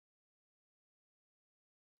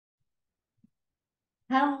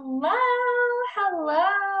Hello, hello.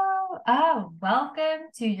 Oh, welcome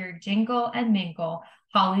to your Jingle and Mingle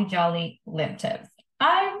Holly Jolly lip tips.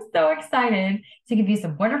 I'm so excited to give you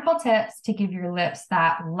some wonderful tips to give your lips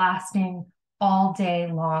that lasting all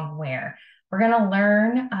day long wear. We're going to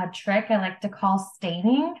learn a trick I like to call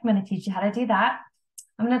staining. I'm going to teach you how to do that.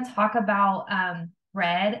 I'm going to talk about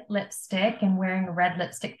red lipstick and wearing red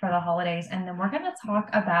lipstick for the holidays. And then we're going to talk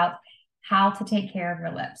about how to take care of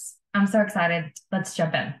your lips. I'm so excited. Let's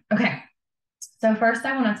jump in. Okay. So first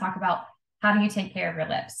I want to talk about how do you take care of your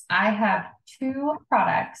lips? I have two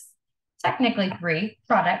products, technically three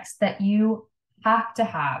products that you have to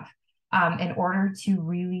have in order to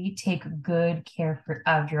really take good care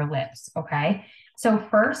of your lips. Okay. So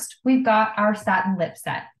first we've got our satin lip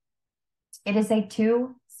set. It is a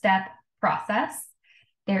two-step process.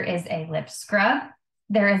 There is a lip scrub.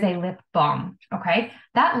 There is a lip balm. Okay.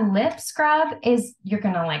 That lip scrub is you're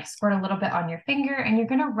going to like squirt a little bit on your finger and you're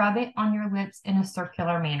going to rub it on your lips in a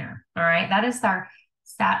circular manner. All right. That is our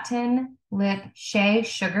satin lip shea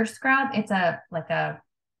sugar scrub. It's a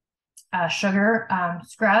sugar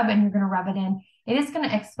scrub and you're going to rub it in. It is going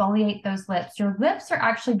to exfoliate those lips. Your lips are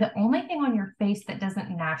actually the only thing on your face that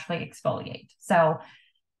doesn't naturally exfoliate. So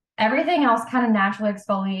everything else kind of naturally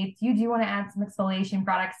exfoliates. You do want to add some exfoliation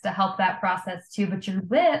products to help that process too, but your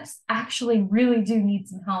lips actually really do need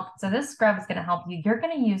some help. So this scrub is going to help you. You're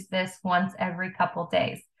going to use this once every couple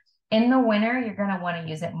days. In the winter, you're going to want to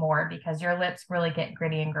use it more because your lips really get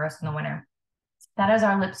gritty and gross in the winter. That is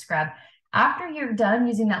our lip scrub. After you're done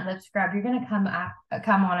using that lip scrub, you're going to come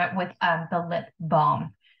on it with the lip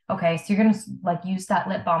balm. Okay, so you're going to use that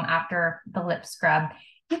lip balm after the lip scrub.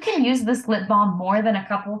 You can use this lip balm more than a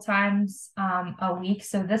couple times a week.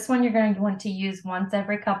 So this one you're going to want to use once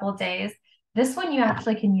every couple of days. This one you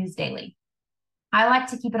actually can use daily. I like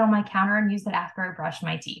to keep it on my counter and use it after I brush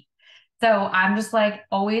my teeth. So I'm just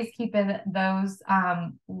always keeping those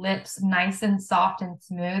lips nice and soft and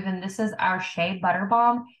smooth. And this is our Shea Butter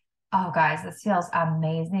Balm. Oh, guys, this feels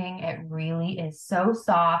amazing. It really is so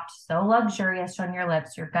soft, so luxurious on your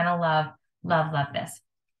lips. You're going to love, love, love this.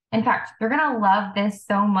 In fact, you're going to love this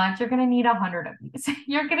so much. You're going to need 100 of these.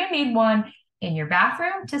 You're going to need one in your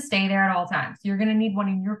bathroom to stay there at all times. You're going to need one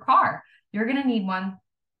in your car. You're going to need one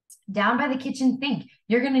down by the kitchen sink.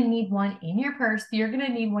 You're going to need one in your purse. You're going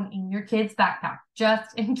to need one in your kid's backpack,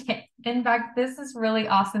 just in case. In fact, this is really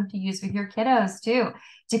awesome to use with your kiddos too,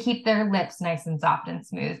 to keep their lips nice and soft and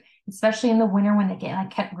smooth, especially in the winter when they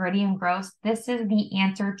get gritty and gross. This is the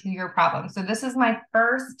answer to your problem. So this is my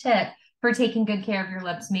first tip for taking good care of your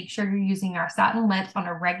lips. Make sure you're using our satin lips on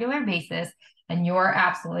a regular basis, and you're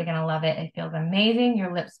absolutely going to love it. It feels amazing.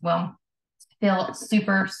 Your lips will feel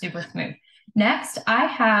super, super smooth. Next, I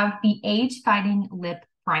have the Age Fighting Lip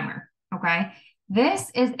Primer. Okay.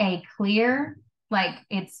 This is a clear,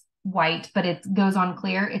 it's white, but it goes on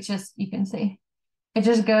clear. It's just, you can see, it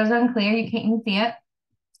just goes on clear. You can't even see it.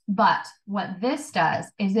 But what this does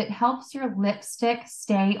is it helps your lipstick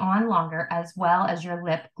stay on longer as well as your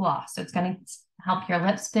lip gloss. So it's going to help your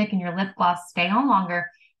lipstick and your lip gloss stay on longer.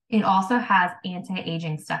 It also has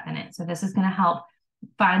anti-aging stuff in it. So this is going to help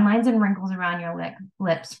fine lines and wrinkles around your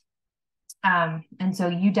lips. And so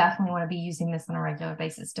you definitely want to be using this on a regular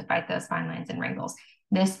basis to fight those fine lines and wrinkles.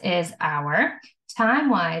 This is our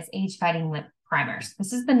Time-Wise Age Fighting Lip Primers.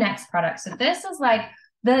 This is the next product. So this is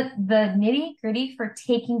the nitty gritty for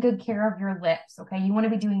taking good care of your lips. Okay. You want to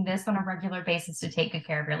be doing this on a regular basis to take good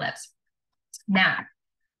care of your lips. Now,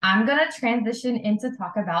 I'm going to transition into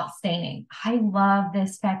talk about staining. I love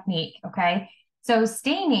this technique. Okay. So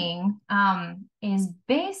staining is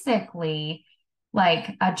basically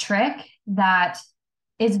like a trick that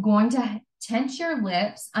is going to tense your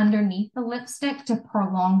lips underneath the lipstick to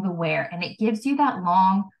prolong the wear. And it gives you that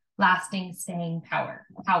long lasting staying power.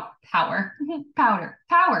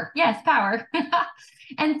 Yes, power.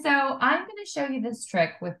 And so I'm going to show you this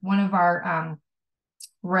trick with one of our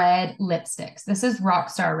red lipsticks. This is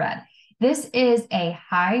Rockstar Red. This is a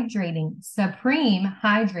supreme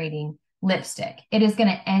hydrating lipstick.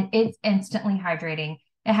 It's instantly hydrating.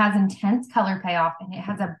 It has intense color payoff and it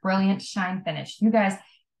has a brilliant shine finish. You guys,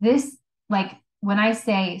 this, when I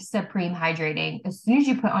say supreme hydrating, as soon as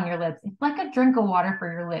you put on your lips, it's like a drink of water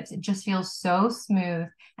for your lips. It just feels so smooth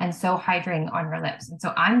and so hydrating on your lips. And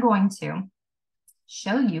so I'm going to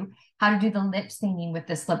show you how to do the lip staining with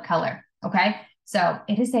this lip color. Okay. So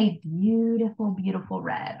it is a beautiful, beautiful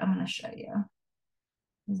red. I'm going to show you.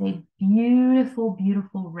 It's a beautiful,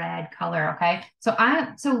 beautiful red color. Okay. So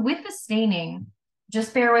with the staining,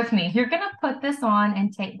 just bear with me. You're going to put this on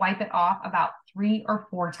and wipe it off about 3 or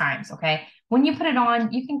 4 times. Okay. When you put it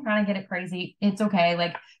on, you can kind of get it crazy. It's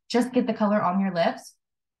okay. Just get the color on your lips.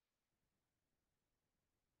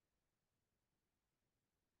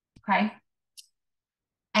 okay?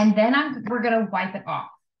 And then we're gonna wipe it off.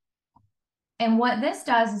 And what this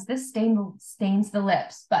does is this stains the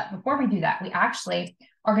lips. But before we do that, we actually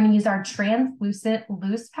are going to use our translucent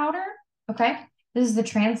loose powder. Okay. This is the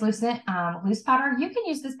translucent loose powder. You can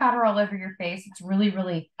use this powder all over your face. It's really,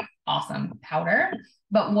 really awesome powder.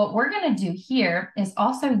 But what we're going to do here is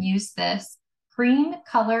also use this cream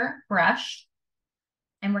color brush.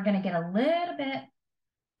 And we're going to get a little bit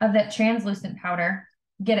of that translucent powder,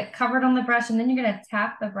 get it covered on the brush, and then you're going to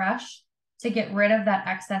tap the brush to get rid of that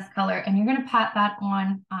excess color, and you're going to pat that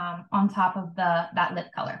on top of that lip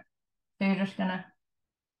color. So you're just going to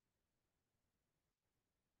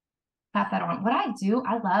pat that on. What I do,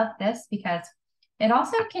 I love this because it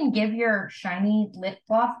also can give your shiny lip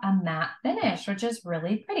gloss a matte finish, which is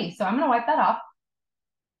really pretty. So I'm going to wipe that off.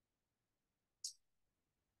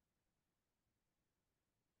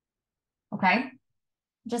 Okay,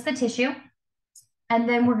 just the tissue, and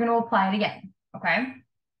then we're going to apply it again. Okay.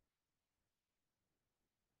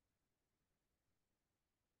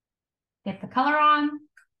 Get the color on,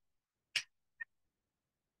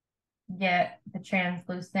 get the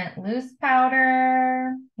translucent loose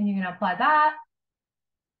powder, and you're going to apply that.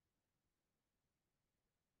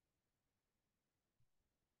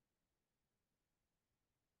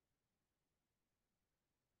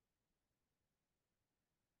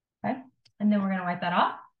 Okay, and then we're going to wipe that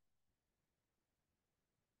off.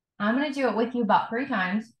 I'm going to do it with you about 3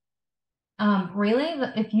 times. Really,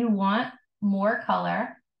 if you want more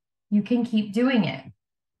color, you can keep doing it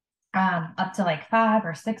up to like 5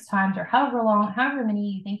 or 6 times or however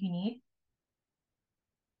many you think you need.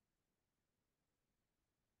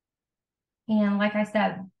 And like I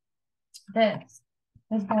said, this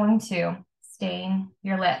is going to stain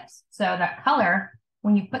your lips. So that color,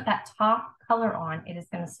 when you put that top color on, it is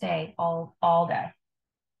going to stay all day.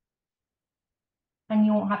 And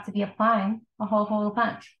you won't have to be applying a whole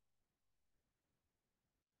bunch.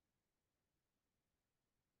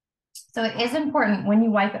 So it is important when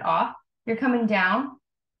you wipe it off, you're coming down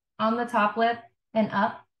on the top lip and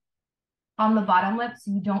up on the bottom lip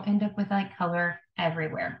so you don't end up with like color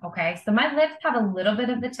everywhere. Okay, so my lips have a little bit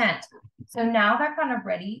of the tint. So now they're kind of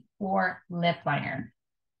ready for lip liner.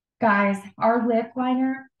 Guys, our lip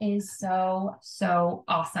liner is so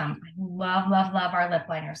awesome. I love our lip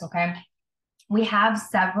liners. Okay, we have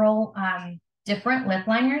several different lip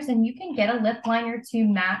liners, and you can get a lip liner to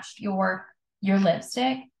match your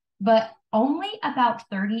lipstick, but only about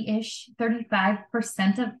 35%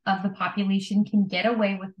 of the population can get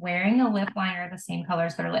away with wearing a lip liner the same color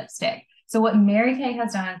as their lipstick. So what Mary Kay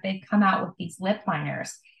has done is they've come out with these lip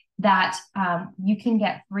liners that you can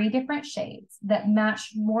get 3 different shades that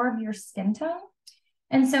match more of your skin tone.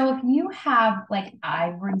 And so if you have like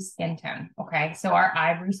ivory skin tone, okay, so our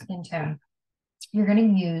ivory skin tone, you're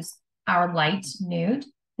going to use our light nude.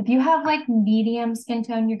 If you have like medium skin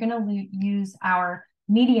tone, you're going to use our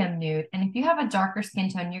medium nude. And if you have a darker skin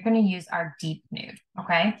tone, you're going to use our deep nude.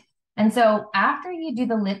 Okay. And so after you do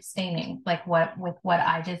the lip staining, like what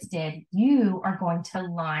I just did, you are going to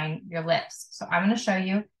line your lips. So I'm going to show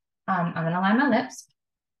you, I'm going to line my lips.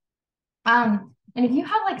 And if you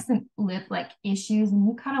have like some lip like issues and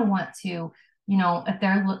you kind of want to, you know, if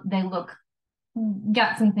they look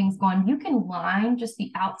got some things going, you can line just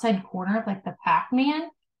the outside corner of like the Pac-Man,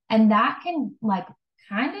 and that can like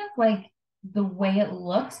kind of like the way it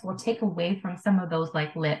looks will take away from some of those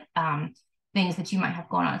like lip things that you might have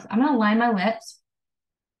going on. So I'm going to line my lips.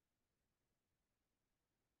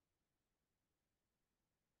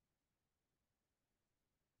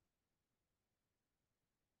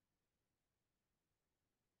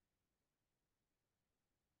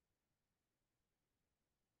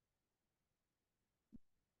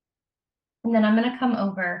 And then I'm going to come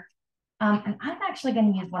over and I'm actually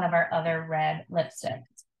going to use one of our other red lipsticks.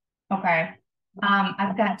 Okay.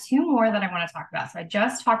 I've got 2 more that I want to talk about. So I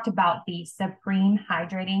just talked about the Supreme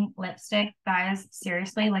Hydrating Lipstick. Guys,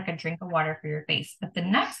 seriously, like a drink of water for your face. But the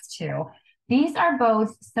next 2, these are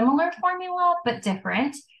both similar formula, but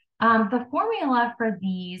different. The formula for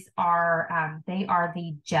these are, they are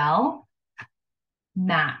the gel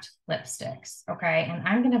matte lipsticks. Okay. And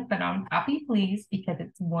I'm going to put on Poppy Please because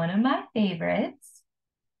it's one of my favorites.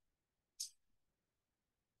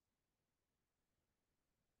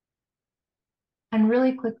 And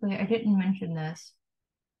really quickly, I didn't mention this.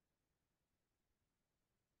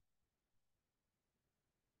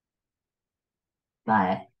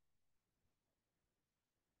 But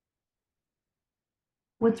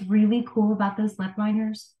what's really cool about those lip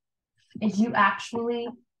liners is you actually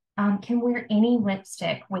can wear any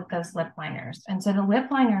lipstick with those lip liners. And so the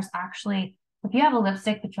lip liners actually, if you have a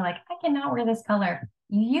lipstick that you're like, I cannot wear this color,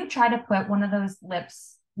 you try to put one of those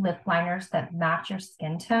lip liners that match your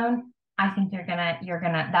skin tone. I think you're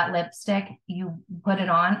gonna that lipstick, you put it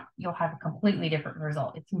on, you'll have a completely different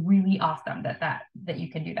result. It's really awesome that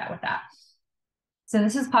you can do that with that. So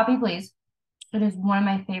this is Poppy Please. It is one of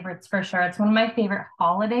my favorites for sure. It's one of my favorite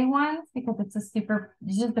holiday ones because it's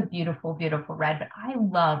just a beautiful, beautiful red. But I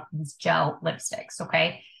love these gel lipsticks.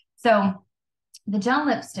 Okay. So the gel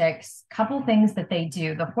lipsticks, couple things that they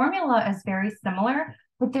do. The formula is very similar,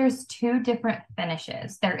 but there's two different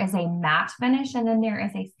finishes. There is a matte finish and then there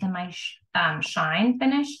is a semi shine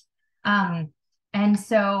finish. And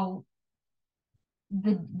so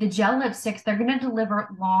the gel lipsticks, they're going to deliver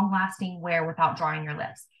long lasting wear without drying your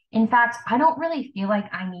lips. In fact, I don't really feel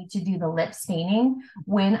like I need to do the lip staining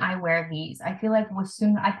when I wear these. I feel like as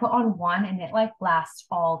soon as I put on one and it like lasts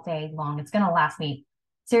all day long, it's going to last me.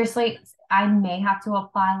 Seriously, I may have to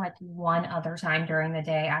apply like one other time during the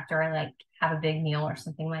day after I like have a big meal or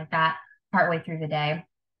something like that, partway through the day.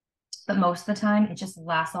 But most of the time, it just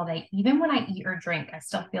lasts all day. Even when I eat or drink, I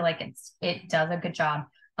still feel like it does a good job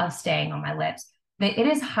of staying on my lips. But it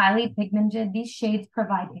is highly pigmented. These shades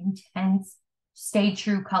provide intense, stay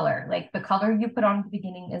true color. Like the color you put on at the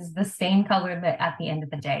beginning is the same color that at the end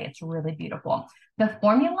of the day. It's really beautiful. The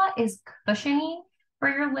formula is cushiony for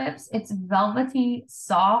your lips. It's velvety,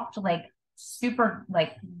 soft, like super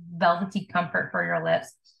like velvety comfort for your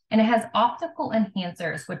lips. And it has optical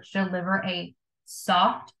enhancers, which deliver a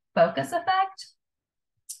soft focus effect.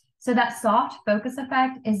 So that soft focus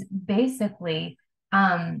effect is basically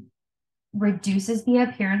reduces the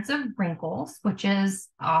appearance of wrinkles, which is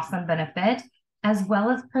awesome benefit, as well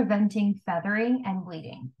as preventing feathering and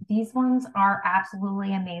bleeding. These ones are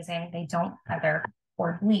absolutely amazing. They don't feather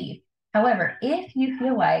or bleed. However, if you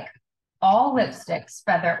feel like all lipsticks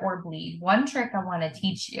feather or bleed, one trick I want to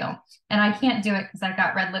teach you, and I can't do it because I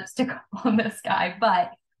got red lipstick on this guy,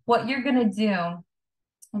 but what you're going to do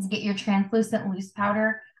is get your translucent loose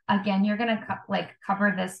powder. Again, you're going to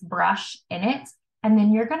cover this brush in it, and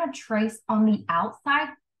then you're going to trace on the outside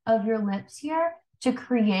of your lips here to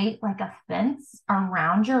create like a fence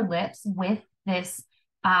around your lips with this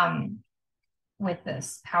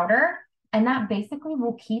powder. And that basically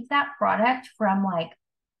will keep that product from like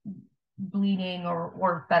bleeding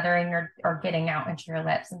or feathering or getting out into your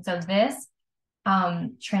lips. And so this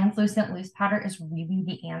translucent loose powder is really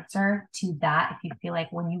the answer to that. If you feel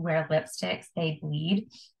like when you wear lipsticks they bleed,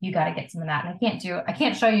 you got to get some of that. And I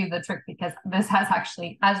can't show you the trick because this has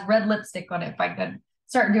red lipstick on it. If I could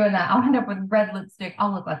start doing that, I'll end up with red lipstick.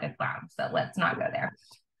 I'll look like a clown. So let's not go there.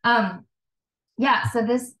 Yeah, so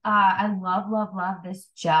this I love this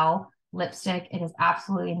gel lipstick. It is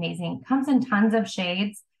absolutely amazing. Comes in tons of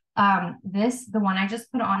shades. The one I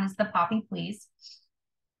just put on is the Poppy Please.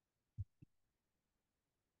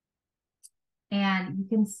 And you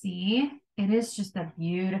can see it is just a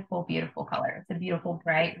beautiful, beautiful color. It's a beautiful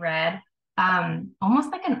bright red,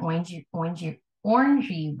 almost like an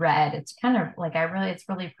orangey red. It's kind of like it's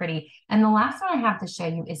really pretty. And the last one I have to show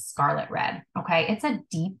you is Scarlet Red. Okay, it's a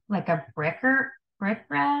deep, like a brick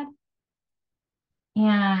red,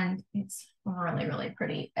 and it's really, really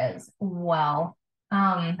pretty as well.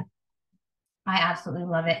 I absolutely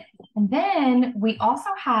love it. And then we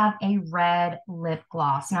also have a red lip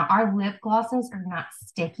gloss. Now, our lip glosses are not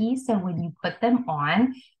sticky, so when you put them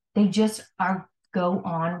on, they just go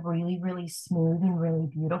on really, really smooth and really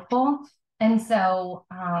beautiful. And so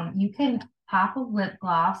you can pop a lip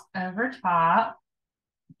gloss over top.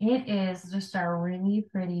 It is just a really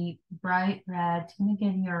pretty bright red. It's going to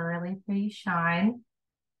give you a really pretty shine.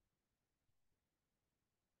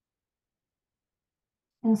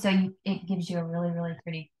 And so it gives you a really, really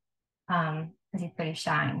pretty, pretty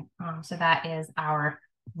shine. So that is our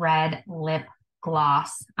red lip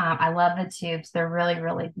gloss. I love the tubes. They're really,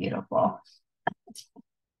 really beautiful.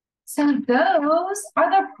 So those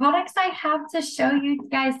are the products I have to show you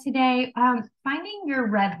guys today. Finding your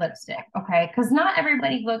red lipstick, okay? Because not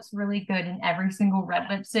everybody looks really good in every single red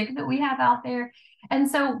lipstick that we have out there. And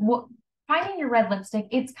so finding your red lipstick,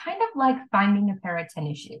 it's kind of like finding a pair of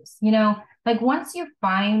tennis shoes, you know? Like once you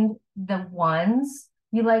find the ones,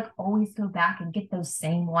 you like always go back and get those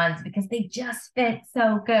same ones because they just fit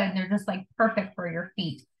so good. They're just like perfect for your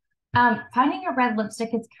feet. Finding a red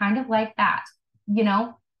lipstick is kind of like that, you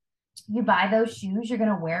know? You buy those shoes, you're going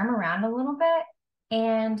to wear them around a little bit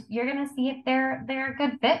and you're going to see if they're a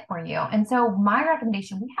good fit for you. And so my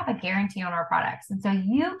recommendation, we have a guarantee on our products. And so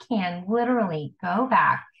you can literally go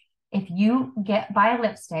back. If you buy a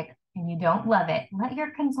lipstick and you don't love it, let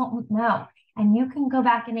your consultant know. And you can go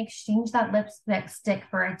back and exchange that lipstick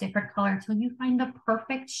for a different color until you find the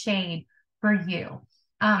perfect shade for you.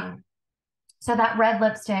 So that red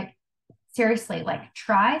lipstick, seriously, like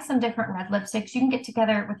try some different red lipsticks. You can get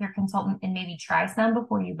together with your consultant and maybe try some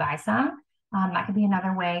before you buy some. That could be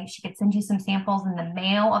another way. She could send you some samples in the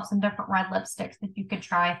mail of some different red lipsticks that you could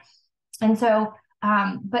try. And so,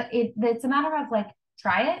 but it's a matter of like,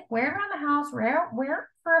 try it, wear it around the house, wear it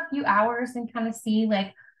for a few hours and kind of see,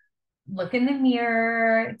 like, look in the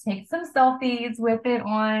mirror, take some selfies with it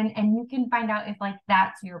on, and you can find out if like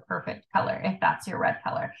that's your perfect color, if that's your red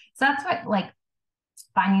color. So that's what, like,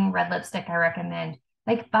 finding red lipstick, I recommend,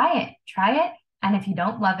 like, buy it, try it. And if you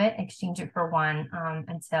don't love it, exchange it for one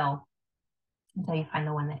until you find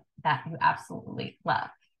the one that you absolutely love.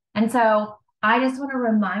 And so I just want to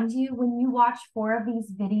remind you, when you watch 4 of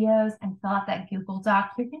these videos and fill out that Google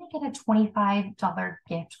Doc, you're going to get a $25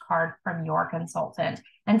 gift card from your consultant.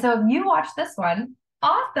 And so if you watch this one,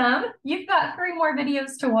 awesome. You've got 3 more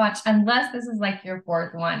videos to watch, unless this is like your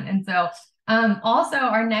 4th one. And so also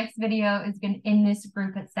our next video is going to end this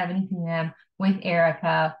group at 7 p.m. with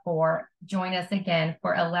Erica for join us again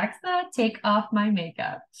for Alexa, Take Off My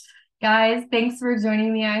Makeup. Guys, thanks for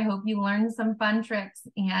joining me. I hope you learned some fun tricks,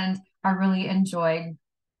 and I really enjoyed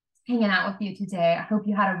hanging out with you today. I hope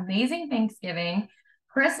you had an amazing Thanksgiving.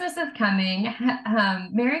 Christmas is coming.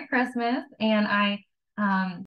 Merry Christmas. And